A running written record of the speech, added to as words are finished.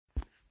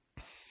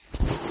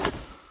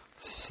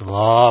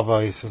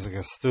Slava Jesus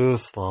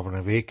Christus, Slava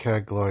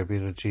Navika, glory be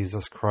to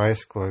Jesus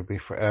Christ, glory be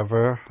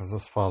forever. This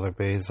is Father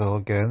Basil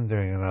again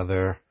doing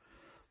another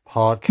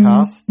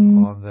podcast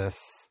on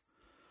this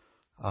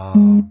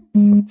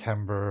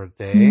September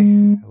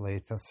day,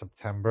 late in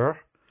September.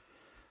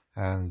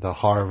 And the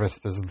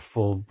harvest is in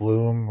full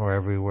bloom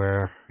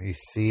everywhere you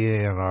see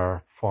in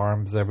our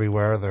farms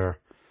everywhere. They're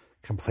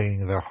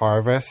completing their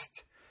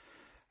harvest.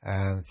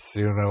 And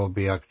soon it will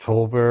be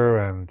October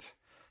and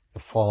the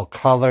fall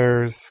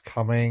colors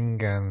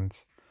coming and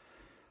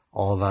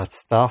all that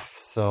stuff.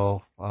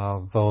 So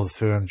those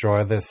who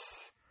enjoy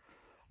this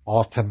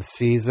autumn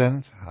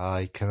season,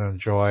 you can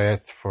enjoy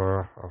it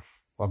for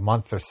a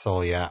month or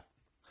so yet.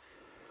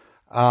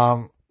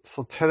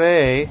 So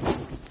today,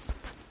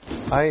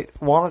 I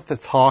wanted to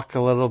talk a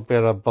little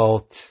bit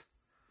about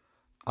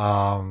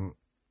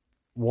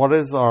what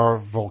is our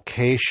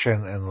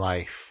vocation in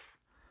life.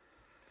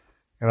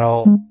 You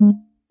know,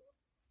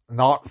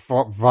 not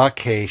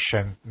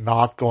vacation,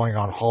 not going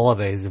on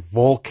holidays,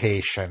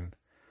 vocation.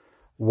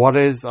 What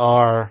is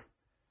our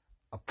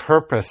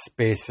purpose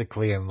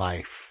basically in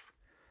life?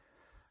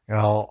 You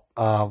know,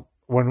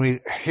 when we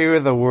hear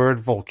the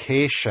word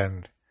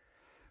vocation,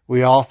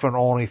 we often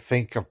only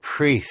think of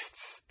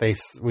priests.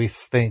 We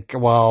think,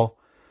 well,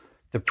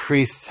 the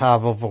priests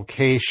have a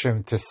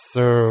vocation to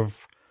serve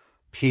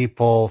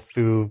people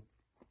through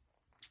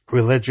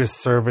religious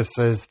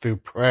services, through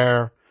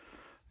prayer,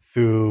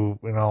 through,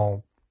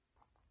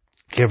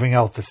 giving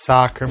out the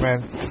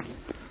sacraments,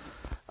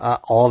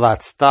 all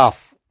that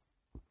stuff.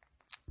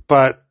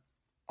 But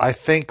I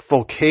think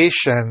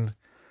vocation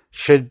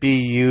should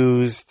be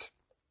used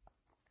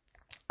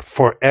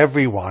for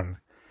everyone.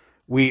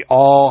 We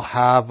all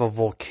have a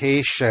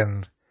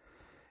vocation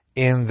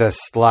in this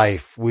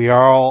life. We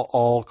are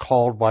all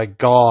called by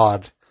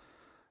God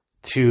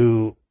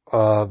to,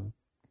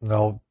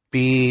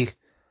 be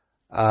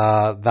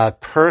that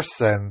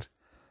person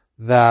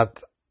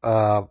that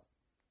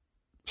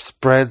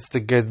spreads the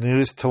good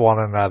news to one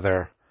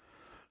another,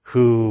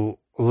 who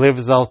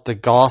lives out the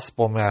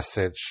gospel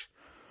message,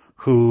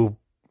 who,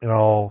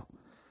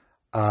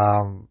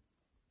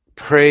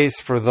 prays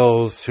for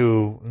those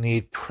who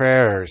need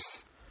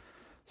prayers.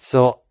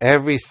 So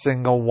every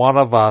single one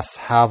of us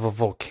have a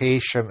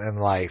vocation in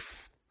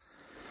life.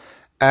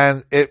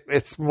 And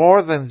it's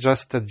more than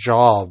just a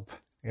job.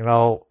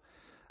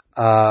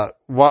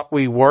 What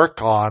we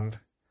work on,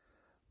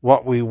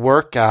 what we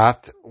work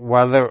at,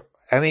 whether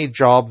any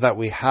job that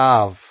we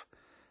have,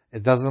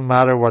 it doesn't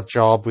matter what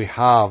job we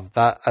have,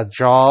 that a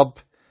job,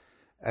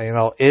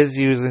 is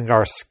using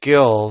our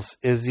skills,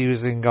 is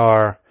using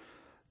our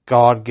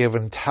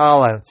God-given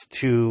talents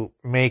to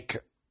make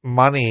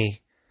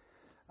money,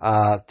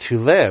 to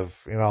live.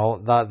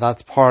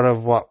 That's part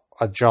of what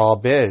a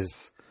job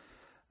is.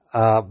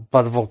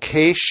 But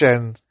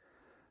vocation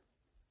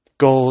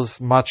goes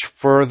much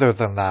further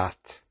than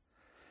that.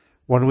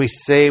 When we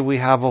say we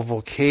have a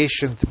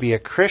vocation to be a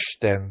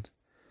Christian,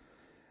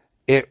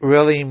 it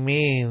really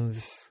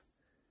means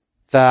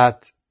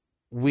that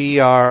we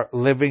are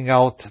living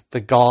out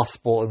the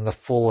gospel in the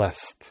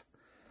fullest.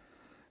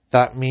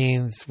 That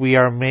means we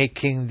are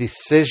making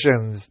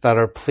decisions that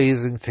are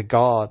pleasing to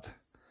God.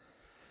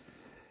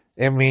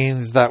 It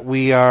means that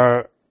we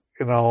are,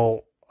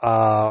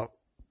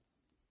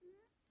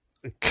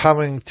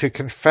 coming to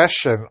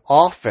confession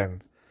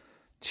often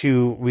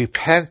to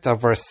repent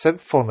of our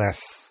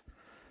sinfulness,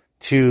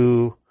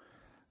 to,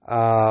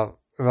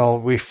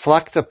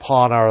 reflect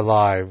upon our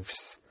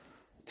lives,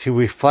 to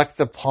reflect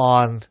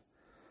upon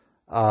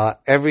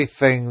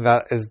everything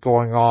that is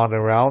going on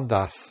around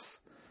us,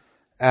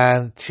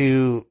 and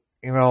to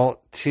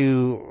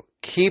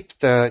keep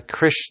the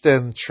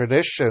Christian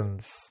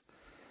traditions,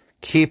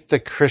 keep the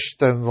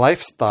Christian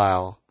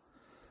lifestyle.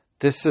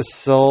 This is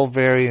so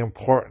very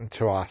important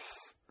to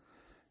us.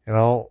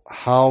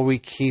 How we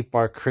keep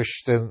our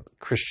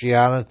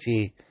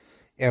Christianity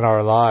in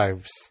our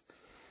lives.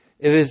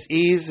 It is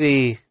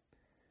easy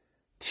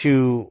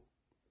to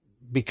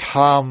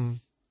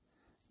become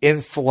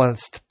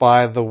influenced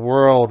by the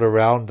world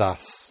around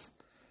us.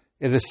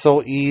 It is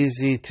so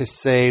easy to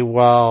say,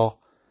 well,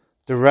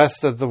 the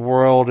rest of the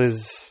world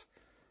is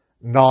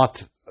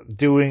not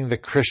doing the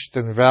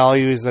Christian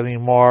values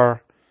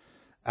anymore,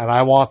 and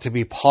I want to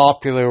be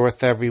popular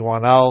with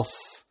everyone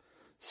else,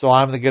 so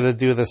I'm going to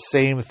do the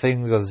same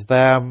things as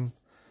them.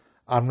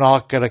 I'm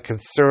not going to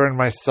concern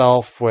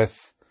myself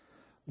with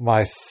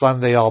my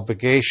Sunday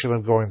obligation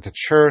of going to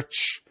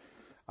church.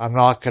 I'm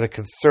not going to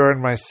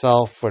concern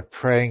myself with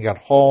praying at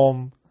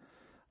home.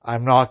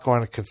 I'm not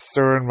going to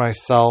concern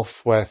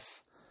myself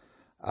with,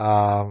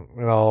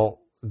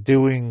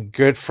 doing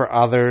good for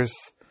others.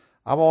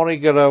 I'm only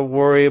going to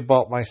worry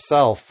about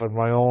myself and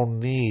my own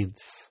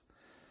needs.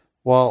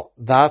 Well,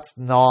 that's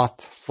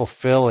not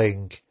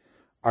fulfilling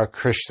our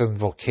Christian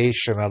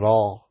vocation at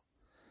all.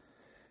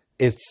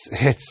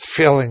 It's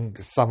filling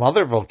some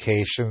other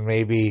vocation,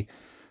 maybe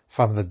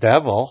from the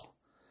devil,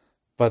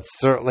 but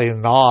certainly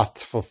not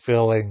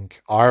fulfilling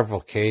our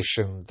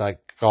vocation that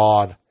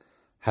God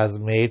has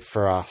made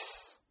for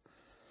us.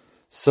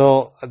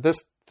 So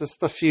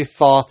just a few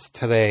thoughts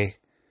today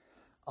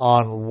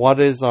on what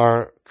is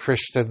our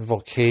Christian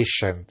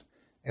vocation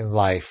in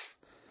life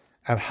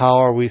and how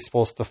are we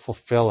supposed to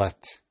fulfill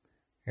it,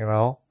 you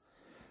know?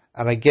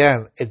 And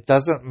again, it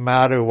doesn't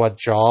matter what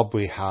job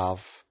we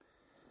have.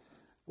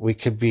 We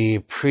could be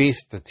a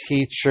priest, a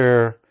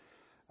teacher,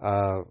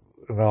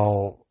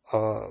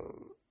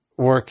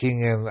 working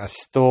in a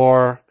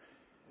store,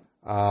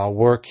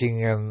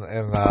 working in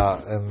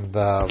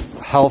the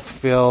health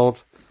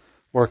field,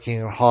 working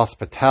in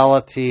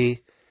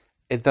hospitality.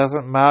 It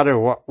doesn't matter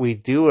what we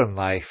do in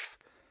life.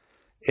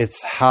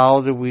 It's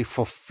how do we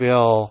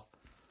fulfill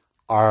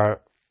our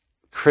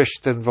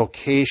Christian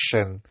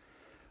vocation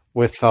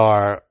with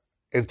our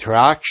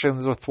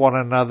interactions with one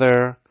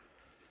another,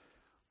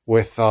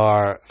 with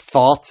our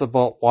thoughts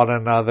about one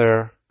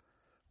another,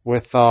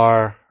 with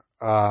our,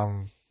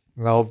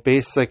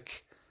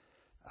 basic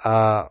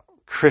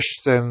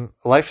Christian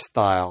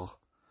lifestyle.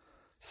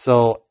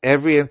 So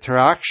every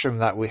interaction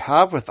that we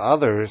have with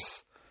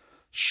others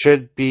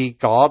should be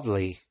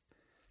godly.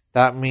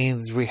 That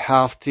means we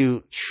have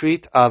to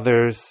treat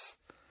others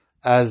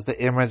as the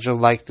image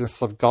and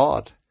likeness of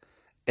God.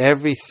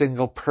 Every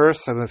single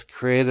person is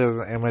created in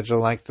the image and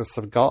likeness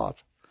of God.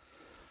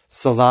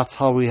 So that's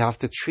how we have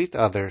to treat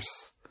others.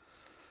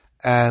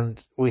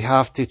 And we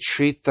have to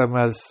treat them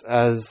as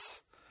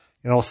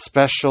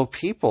special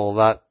people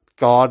that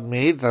God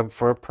made them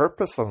for a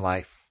purpose in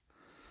life.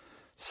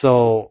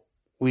 So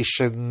we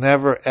should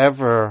never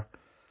ever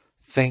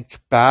think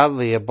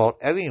badly about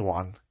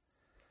anyone.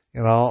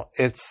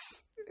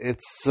 It's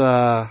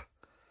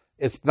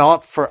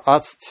not for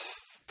us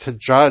to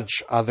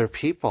judge other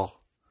people.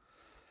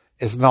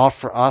 It's not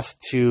for us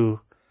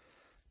to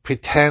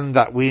pretend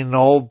that we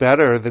know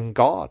better than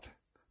God.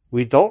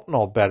 We don't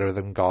know better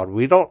than God.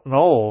 We don't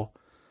know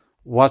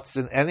what's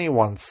in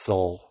anyone's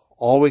soul.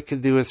 All we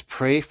can do is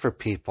pray for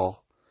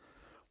people.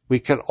 We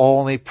can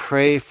only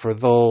pray for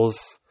those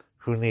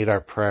who need our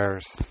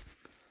prayers.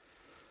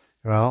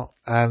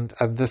 And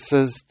this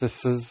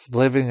is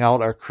living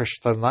out our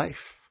Christian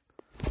life.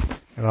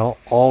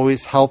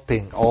 Always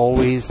helping,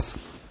 always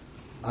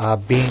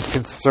being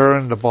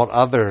concerned about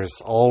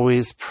others,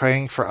 always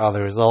praying for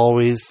others,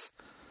 always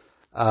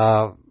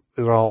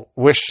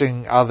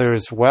wishing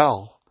others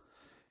well.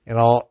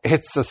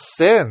 It's a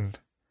sin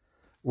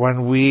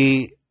when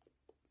we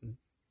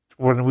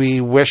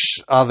wish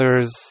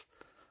others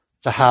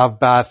to have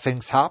bad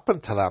things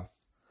happen to them.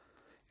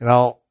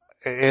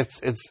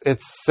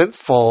 It's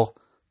sinful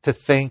to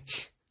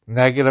think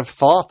negative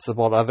thoughts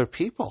about other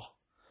people.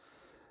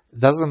 It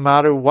doesn't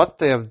matter what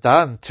they have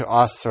done to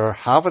us or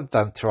haven't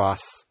done to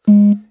us.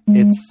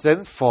 It's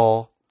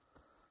sinful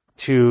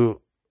to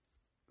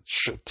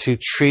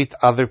treat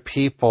other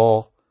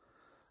people,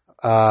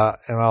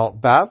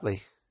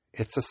 badly.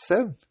 It's a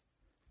sin.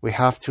 We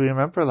have to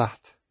remember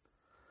that.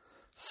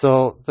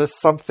 So there's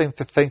something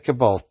to think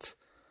about.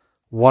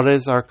 What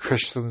is our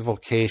Christian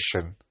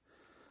vocation?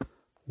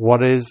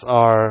 What is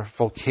our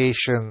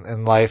vocation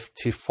in life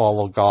to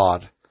follow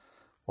God?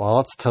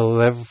 Well, it's to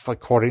live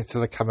according to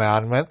the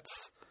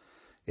commandments.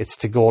 It's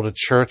to go to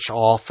church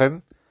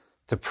often,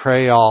 to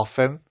pray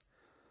often,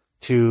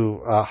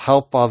 to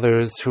help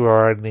others who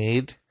are in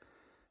need,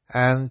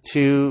 and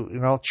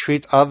to,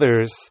 treat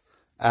others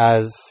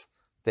as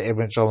the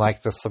image and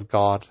likeness of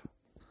God.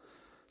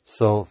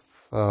 So,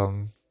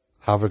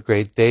 have a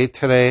great day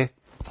today.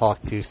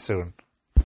 Talk to you soon.